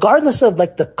regardless of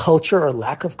like the culture or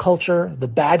lack of culture, the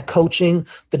bad coaching,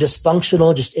 the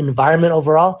dysfunctional just environment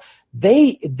overall,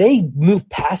 they move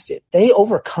past it. They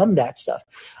overcome that stuff.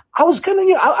 I was kind of,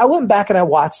 I went back and I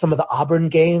watched some of the Auburn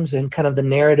games and kind of the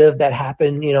narrative that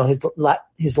happened,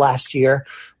 his last year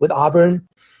with Auburn,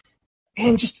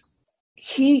 and just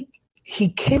he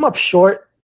came up short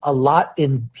a lot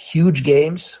in huge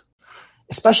games,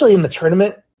 especially in the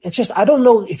tournament. It's just I don't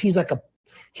know if he's like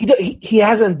he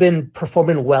hasn't been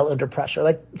performing well under pressure.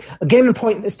 Like a game in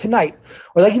point is tonight,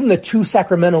 or like even the 2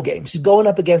 Sacramento games. He's going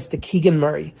up against the Keegan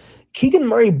Murray. Keegan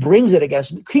Murray brings it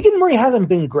against. Keegan Murray hasn't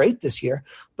been great this year,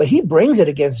 but he brings it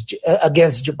against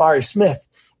Jabari Smith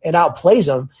and outplays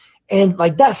him. And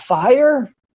like that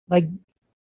fire, like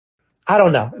I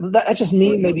don't know. That's just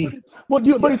me. Maybe. Well,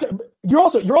 you're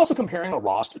also comparing a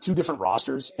roster, 2 different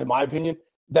rosters, in my opinion.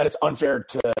 That it's unfair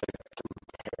to compare.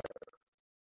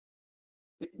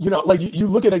 Like you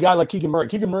look at a guy like Keegan Murray.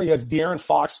 Keegan Murray has De'Aaron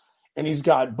Fox, and he's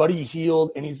got Buddy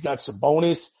Hield, and he's got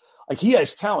Sabonis. Like, he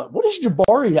has talent. What does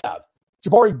Jabari have?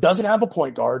 Jabari doesn't have a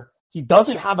point guard. He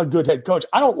doesn't have a good head coach.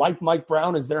 I don't like Mike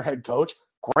Brown as their head coach.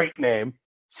 Great name.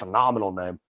 Phenomenal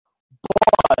name.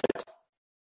 But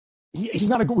he's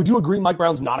not would you agree Mike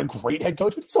Brown's not a great head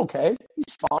coach? But he's okay.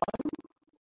 He's fine.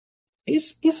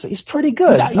 He's pretty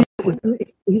good.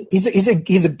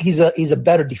 He's a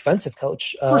better defensive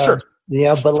coach. For sure.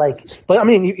 Yeah, but I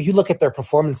mean, you look at their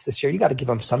performance this year, you got to give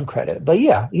him some credit. But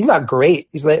yeah, he's not great.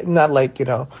 He's not like, he's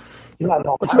not.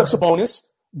 But you have Sabonis,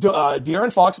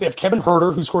 De'Aaron Fox. They have Kevin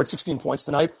Huerter, who scored 16 points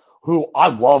tonight. who I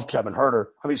love Kevin Huerter.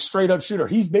 I mean, straight up shooter.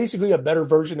 He's basically a better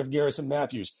version of Garrison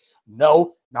Matthews.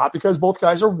 No, not because both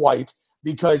guys are white,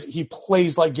 because he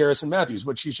plays like Garrison Matthews,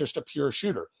 which he's just a pure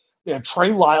shooter. They have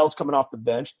Trey Lyles coming off the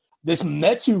bench. This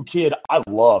Metu kid, I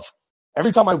love.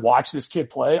 Every time I watch this kid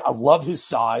play, I love his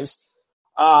size.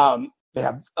 They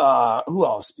have who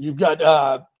else? You've got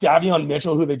Davion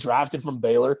Mitchell, who they drafted from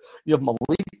Baylor. You have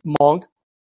Malik Monk.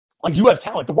 Like, you have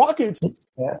talent. The Rockets.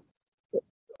 Yeah.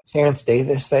 Terrence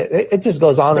Davis. It just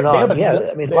goes on and on. Yeah,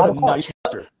 I mean, a lot of nice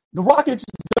roster. The Rockets.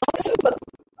 But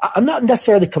I'm not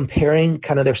necessarily comparing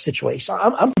kind of their situation.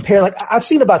 I'm comparing, like, I've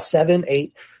seen about 7,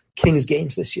 8 Kings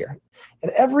games this year.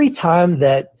 And every time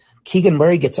that Keegan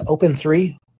Murray gets an open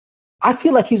three, I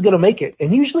feel like he's going to make it.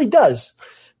 And he usually does.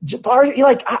 Jabari,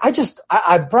 like,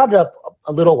 I brought it up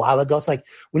a little while ago. It's like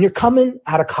when you're coming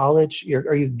out of college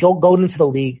or you going into the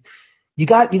league, you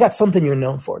got something you're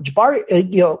known for. Jabari,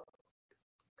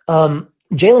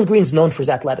 Jalen Green's known for his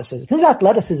athleticism. His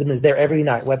athleticism is there every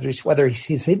night, whether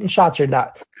he's hitting shots or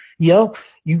not. You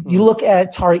look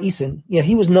at Tari Eason.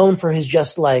 He was known for his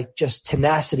just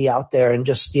tenacity out there and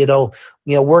just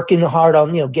working hard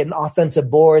on getting offensive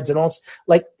boards and all.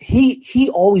 Like, he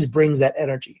always brings that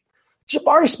energy.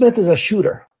 Jabari Smith is a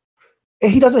shooter,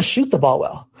 and he doesn't shoot the ball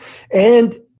well.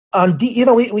 And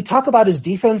we talk about his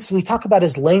defense, we talk about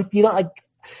his length.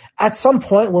 At some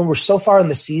point when we're so far in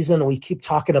the season, we keep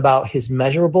talking about his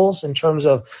measurables in terms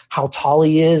of how tall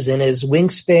he is and his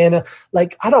wingspan.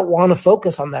 Like, I don't want to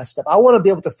focus on that stuff. I want to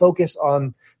be able to focus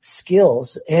on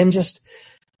skills and just,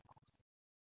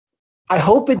 I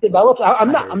hope it develops.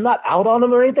 I'm not out on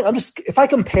him or anything. I'm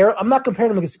not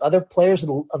comparing him against other players in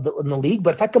the league,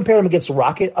 but if I compare him against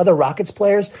other Rockets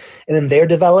players and in their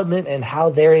development and how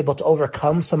they're able to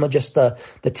overcome some of just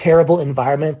the terrible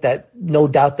environment that no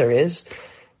doubt there is,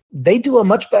 they do a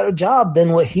much better job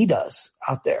than what he does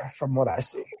out there from what I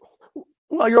see.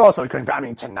 Well, you're also,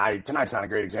 tonight's not a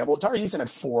great example. Tari Eason had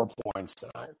 4 points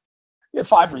tonight. He had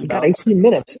 5 rebounds. He got 18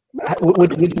 minutes.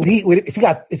 Would he,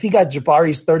 if he got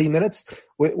Jabari's 30 minutes,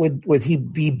 would he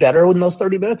be better in those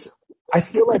 30 minutes? I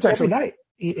feel like every night.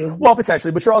 Well,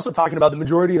 potentially, but you're also talking about the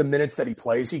majority of the minutes that he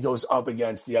plays, he goes up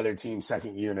against the other team's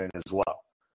second unit as well.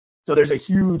 So there's a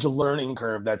huge learning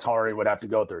curve that Tari would have to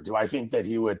go through. Do I think that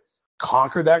he would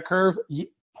conquer that curve?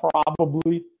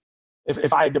 Probably.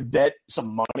 If I had to bet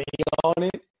some money on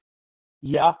it,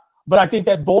 yeah. But I think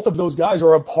that both of those guys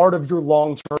are a part of your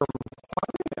long-term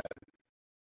plan.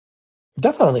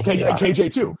 Definitely.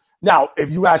 KJ too. Now,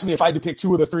 if you ask me if I had to pick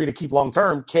 2 of the 3 to keep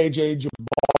long-term, KJ,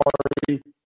 Jabari,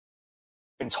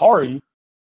 and Tari, did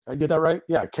I get that right?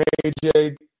 Yeah,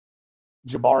 KJ,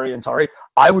 Jabari, and Tari.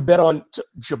 I would bet on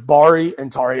Jabari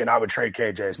and Tari, and I would trade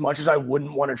KJ. As much as I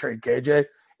wouldn't want to trade KJ,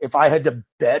 if I had to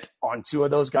bet on 2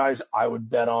 of those guys, I would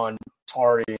bet on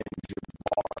Tari and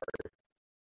Jabari.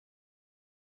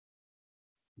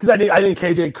 Because I think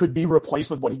KJ could be replaced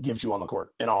with what he gives you on the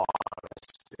court, in all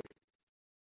honesty.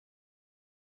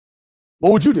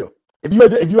 What would you do? If you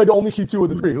had to only keep 2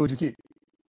 of the 3, who would you keep?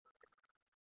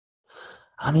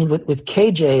 I mean, with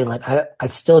KJ, like, I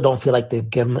still don't feel like they've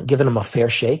given him a fair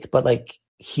shake, but like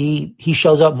he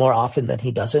shows up more often than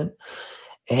he doesn't.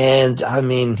 And I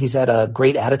mean, he's had a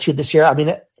great attitude this year. I mean,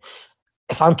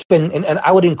 if I'm keeping, and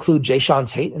I would include Jayshawn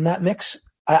Tate in that mix,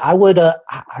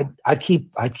 I'd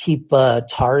keep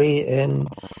Tari and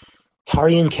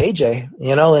KJ,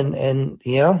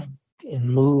 and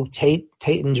move Tate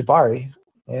and Jabari,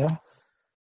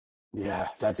 Yeah,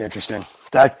 that's interesting.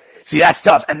 That's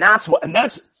tough, and that's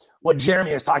what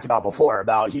Jeremy has talked about before.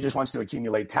 About he just wants to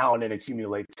accumulate talent.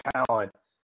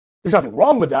 There's nothing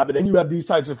wrong with that, but then you have these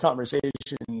types of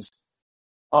conversations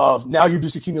of now you've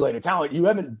just accumulated talent. You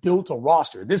haven't built a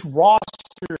roster. This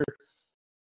roster,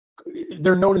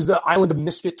 they're known as the island of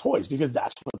misfit toys because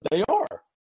that's what they are.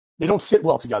 They don't fit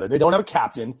well together. They don't have a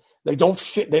captain. They don't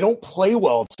play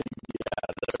well together.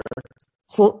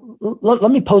 So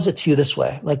let me pose it to you this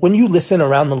way. Like, when you listen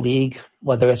around the league,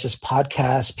 whether it's just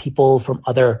podcasts, people from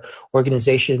other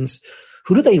organizations,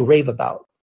 who do they rave about?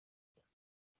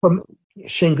 From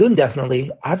Şengün,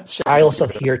 definitely. I also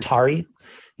hear Tari.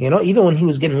 Even when he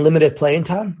was getting limited playing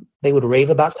time, they would rave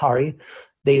about Tari.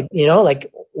 They,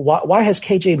 why has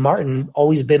KJ Martin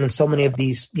always been in so many of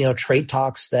these, trade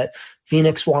talks that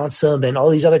Phoenix wants him and all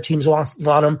these other teams want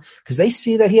him? Because they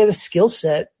see that he has a skill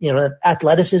set,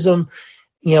 athleticism,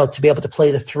 to be able to play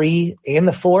the 3 and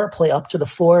the 4, play up to the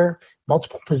 4,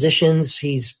 multiple positions.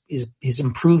 He's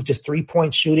improved his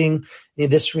 3-point shooting.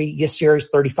 This year is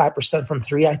 35% from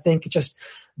 3. I think it's just,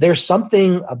 there's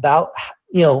something about,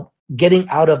 getting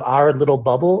out of our little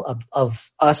bubble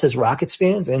of us as Rockets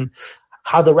fans and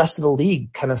how the rest of the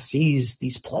league kind of sees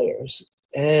these players.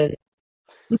 And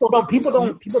people don't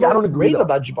agree rave though.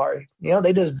 about Jabari.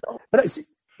 They just don't.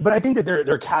 But I think that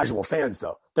they're casual fans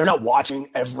though. They're not watching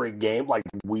every game like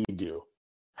we do.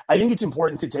 I think it's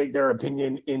important to take their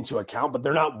opinion into account, but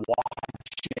they're not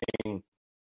watching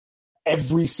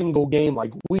every single game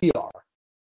like we are.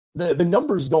 The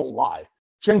numbers don't lie.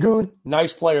 Şengün,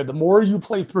 nice player. The more you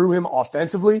play through him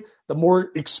offensively, the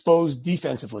more exposed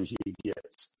defensively he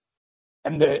gets.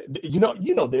 And you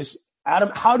know this, Adam.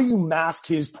 How do you mask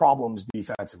his problems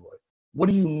defensively? What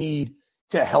do you need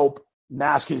to help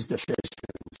mask his deficiencies?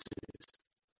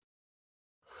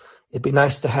 It'd be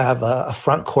nice to have a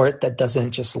front court that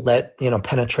doesn't just let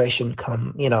penetration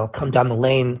come down the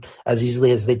lane as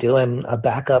easily as they do, and a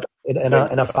backup and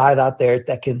a five out there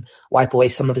that can wipe away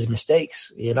some of his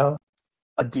mistakes.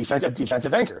 A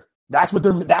defensive anchor. That's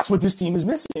what this team is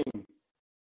missing.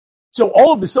 So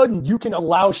all of a sudden, you can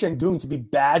allow Şengün to be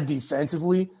bad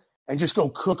defensively and just go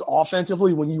cook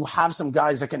offensively when you have some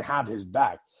guys that can have his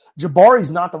back.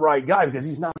 Jabari's not the right guy because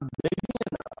he's not big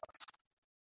enough.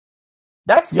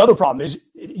 That's the other problem is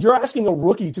you're asking a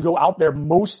rookie to go out there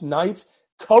most nights,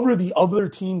 cover the other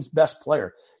team's best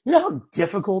player. You know how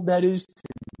difficult that is to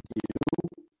do?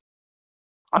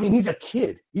 I mean, he's a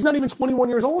kid. He's not even 21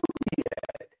 years old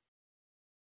yet.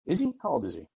 Is he? How old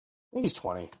is he? I think he's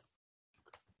 20.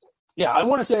 Yeah, I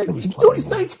want to say he's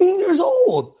 19 years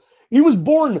old. He was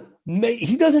born May.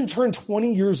 He doesn't turn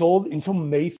 20 years old until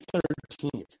May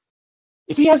 13th.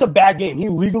 If he has a bad game, he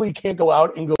legally can't go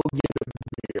out and go get a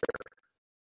beer.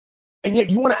 And yet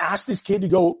you want to ask this kid to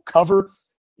go cover,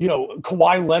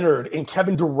 Kawhi Leonard and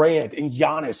Kevin Durant and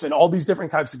Giannis and all these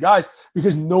different types of guys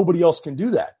because nobody else can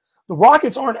do that. The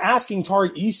Rockets aren't asking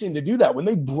Tariq Eason to do that. When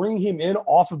they bring him in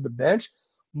off of the bench,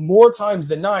 more times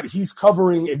than not, he's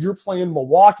covering, if you're playing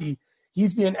Milwaukee,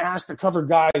 he's being asked to cover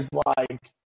guys like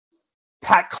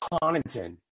Pat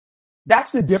Connaughton.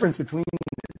 That's the difference between the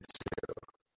two.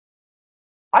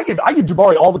 I give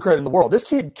Jabari all the credit in the world. This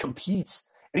kid competes,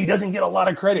 and he doesn't get a lot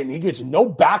of credit, and he gets no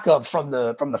backup from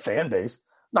the fan base.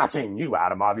 I'm not saying you,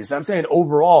 Adam, obviously. I'm saying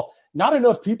overall, not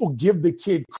enough people give the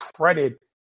kid credit.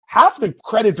 Half the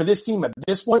credit for this team at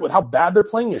this point with how bad they're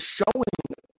playing is showing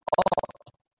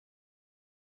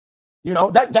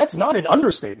up. That's not an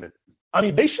understatement. I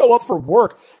mean, they show up for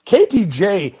work.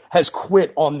 KPJ has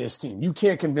quit on this team. You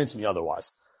can't convince me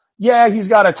otherwise. Yeah, he's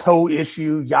got a toe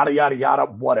issue, yada, yada, yada,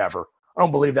 whatever. I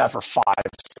don't believe that for 5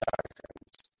 seconds.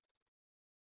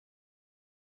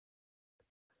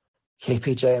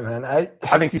 KPJ, man.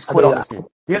 I think he's quit on this team.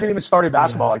 He hasn't even started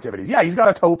basketball activities. Yeah, he's got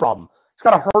a toe problem. He's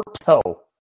got a hurt toe.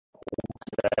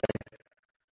 Okay.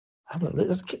 I mean,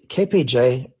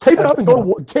 KPJ. Tape it up and go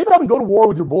to war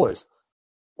with your boys.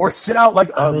 Or sit out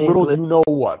like a little you know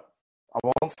what. I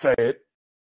won't say it,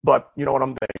 but you know what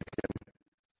I'm thinking.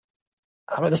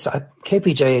 I mean,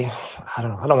 KPJ, I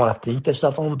don't want to think this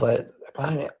of him, but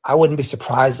I wouldn't be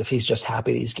surprised if he's just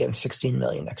happy that he's getting $16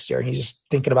 million next year and he's just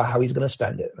thinking about how he's going to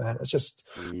spend it, man. It's just,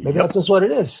 maybe that's just what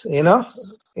it is, Yeah,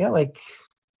 like.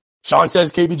 Sean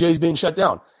says KPJ is being shut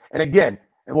down. And again,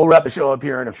 and we'll wrap the show up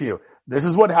here in a few. This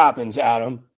is what happens,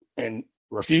 Adam, and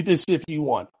refute this if you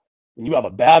want. When you have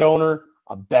a bad owner,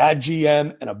 a bad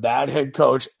GM, and a bad head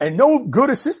coach, and no good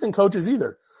assistant coaches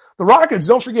either. The Rockets,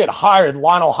 don't forget, hired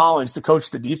Lionel Hollins to coach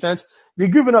the defense.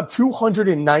 They've given up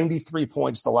 293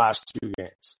 points the last 2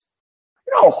 games.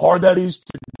 You know how hard that is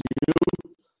to do?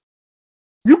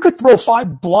 You could throw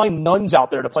 5 blind nuns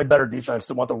out there to play better defense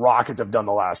than what the Rockets have done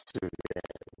the last 2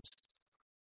 games.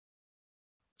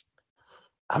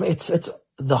 I mean, it's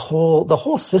the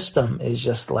whole system is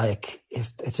just like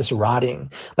it's just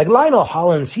rotting. Like Lionel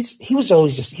Hollins, he's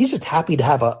just happy to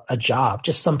have a job,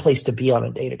 just someplace to be on a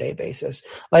day-to-day basis.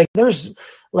 Like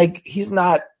he's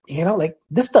not, like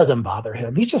this doesn't bother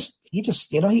him. He just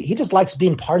likes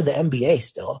being part of the NBA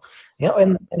still,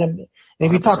 and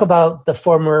if you talk about the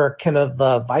former kind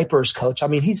of Vipers coach, I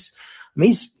mean, he's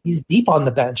deep on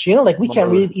the bench, like we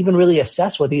can't even really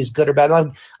assess whether he's good or bad.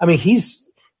 I mean,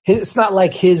 it's not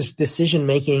like his decision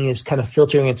making is kind of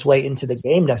filtering its way into the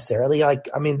game necessarily. Like,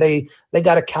 I mean, they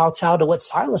got to kowtow to what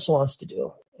Silas wants to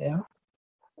do. Yeah.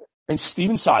 And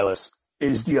Steven Silas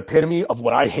is the epitome of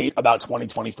what I hate about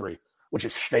 2023, which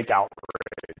is fake outrage.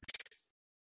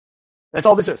 That's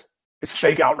all this is. It's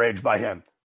fake outrage by him.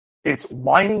 It's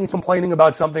whining and complaining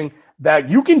about something that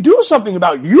you can do something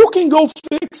about. You can go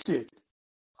fix it.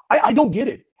 I don't get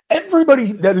it.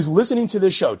 Everybody that is listening to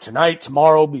this show tonight,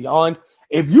 tomorrow, beyond,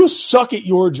 if you suck at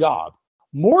your job,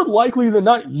 more likely than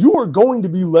not, you are going to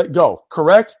be let go.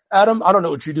 Correct, Adam? I don't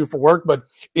know what you do for work, but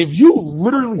if you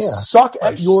literally suck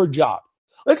at your job,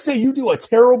 let's say you do a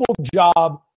terrible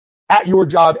job at your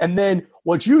job, and then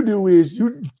What you do is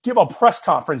you give a press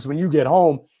conference when you get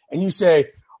home and you say,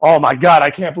 oh my God,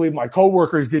 I can't believe my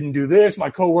coworkers didn't do this.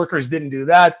 My coworkers didn't do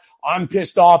that. I'm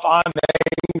pissed off. I'm angry.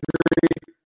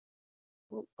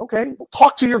 Okay,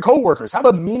 talk to your coworkers. Have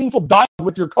a meaningful dialogue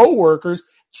with your coworkers.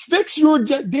 Fix your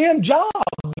damn job,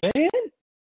 man.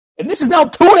 And this is now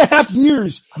 2.5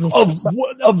 years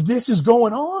of this is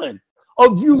going on.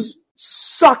 Of you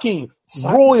sucking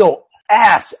royal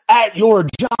ass at your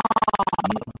job.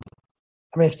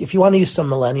 I mean, if you want to use some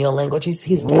millennial language, he's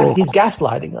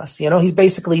gaslighting us. He's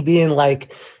basically being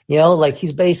like,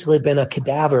 he's basically been a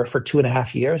cadaver for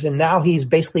 2.5 years, and now he's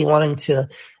basically wanting to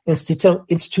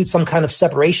institute some kind of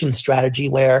separation strategy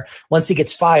where once he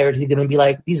gets fired, he's going to be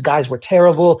like, these guys were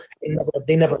terrible.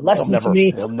 They never listened to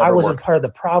me. I wasn't part of the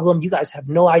problem. You guys have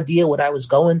no idea what I was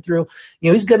going through.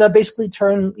 He's going to basically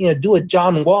do a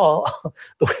John Wall,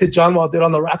 the way John Wall did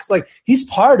on the Rocks. Like, he's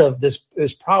part of this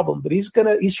problem, but he's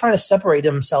trying to separate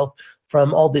himself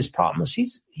from all these problems.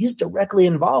 He's directly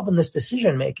involved in this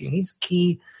decision making. He's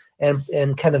key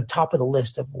and kind of top of the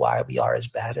list of why we are as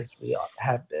bad as we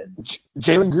have been.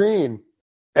 Jalen Green,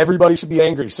 everybody should be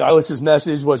angry. Silas's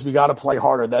message was, we got to play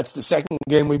harder. That's the second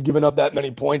game we've given up that many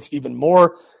points, even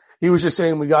more. He was just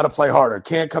saying, we got to play harder.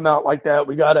 Can't come out like that.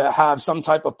 We got to have some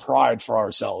type of pride for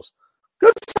ourselves.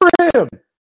 Good for him.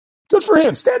 Good for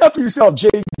him. Stand up for yourself,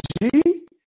 JG.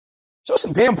 Show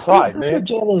some damn pride, man.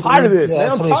 I'm tired of this,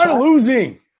 man. I'm tired of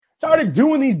losing. Tired of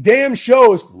doing these damn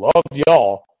shows. Love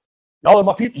y'all. Y'all are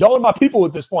my people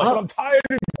at this point. But I'm tired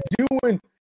of doing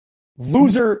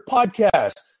loser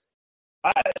podcasts.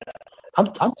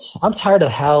 I'm tired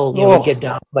of how we get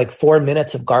down like 4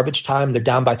 minutes of garbage time. They're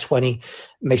down by 20,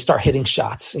 and they start hitting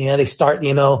shots. They start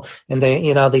and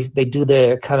they do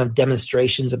their kind of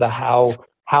demonstrations about how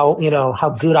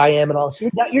good I am and all this.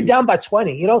 You're down by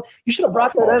 20. You should have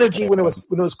brought that energy when it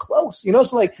was close.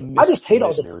 It's like, I just hate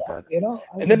all this stuff.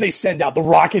 And then they send out, the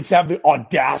Rockets have the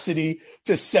audacity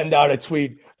to send out a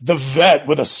tweet, the vet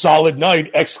with a solid night, !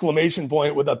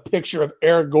 With a picture of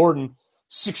Eric Gordon,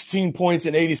 16 points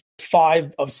and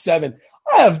 85 of 7.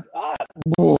 You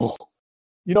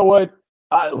know what?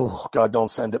 God, don't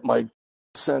send it, Mike.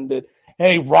 Send it.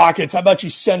 Hey, Rockets, how about you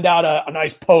send out a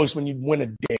nice post when you win a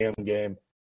damn game?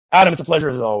 Adam, it's a pleasure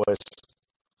as always.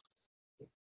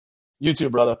 You too,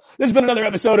 brother. This has been another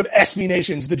episode of SB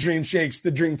Nation's The Dream Shakes, The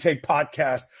Dream Take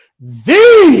podcast,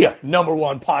 the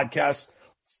 #1 podcast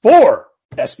for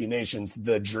SB Nation's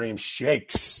The Dream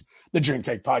Shakes, The Dream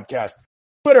Take podcast.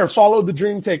 Twitter, follow The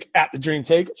Dream Take at The Dream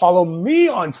Take. Follow me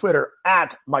on Twitter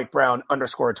at Mike Brown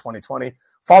 _2020.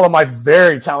 Follow my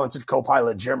very talented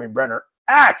co-pilot, Jeremy Brenner,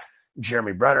 at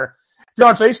Jeremy Brenner. If you're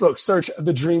on Facebook, search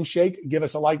The Dream Shake. Give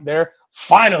us a like there.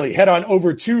 Finally, head on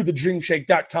over to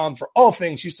thedreamshake.com for all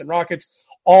things Houston Rockets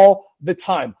all the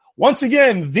time. Once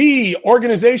again, the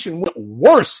organization with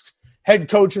worst head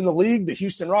coach in the league, the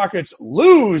Houston Rockets,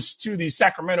 lose to the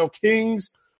Sacramento Kings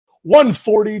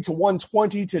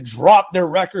 140-120 to drop their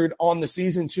record on the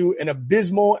season to an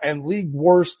abysmal and league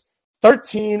worst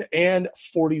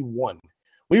 13-41.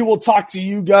 We will talk to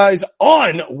you guys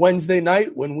on Wednesday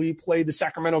night when we play the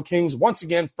Sacramento Kings once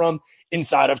again from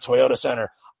inside of Toyota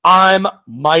Center. I'm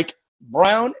Mike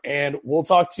Brown, and we'll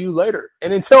talk to you later.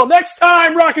 And until next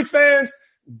time, Rockets fans,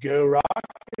 go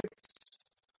Rockets.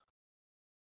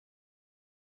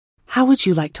 How would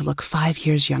you like to look 5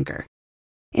 years younger?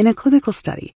 In a clinical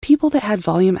study, people that had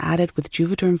volume added with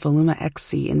Juvederm Voluma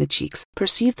XC in the cheeks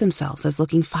perceived themselves as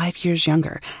looking 5 years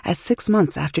younger at 6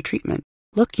 months after treatment.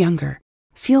 Look younger.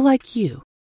 Feel like you.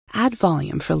 Add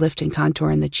volume for lift and contour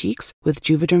in the cheeks with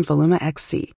Juvederm Voluma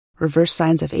XC. Reverse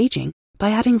signs of aging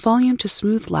by adding volume to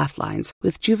smooth laugh lines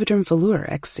with Juvederm Volure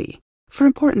XC. For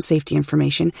important safety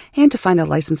information and to find a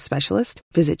licensed specialist,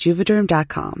 visit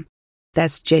Juvederm.com.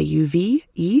 That's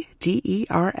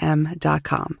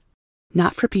JUVEDERM.com.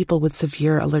 Not for people with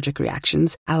severe allergic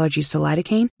reactions, allergies to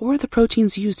lidocaine, or the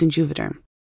proteins used in Juvederm.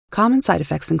 Common side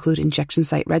effects include injection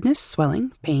site redness,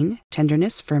 swelling, pain,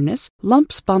 tenderness, firmness,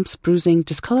 lumps, bumps, bruising,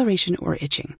 discoloration, or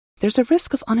itching. There's a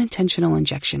risk of unintentional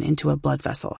injection into a blood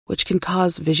vessel, which can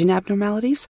cause vision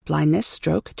abnormalities, blindness,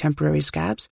 stroke, temporary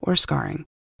scabs, or scarring.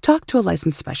 Talk to a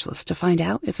licensed specialist to find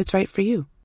out if it's right for you.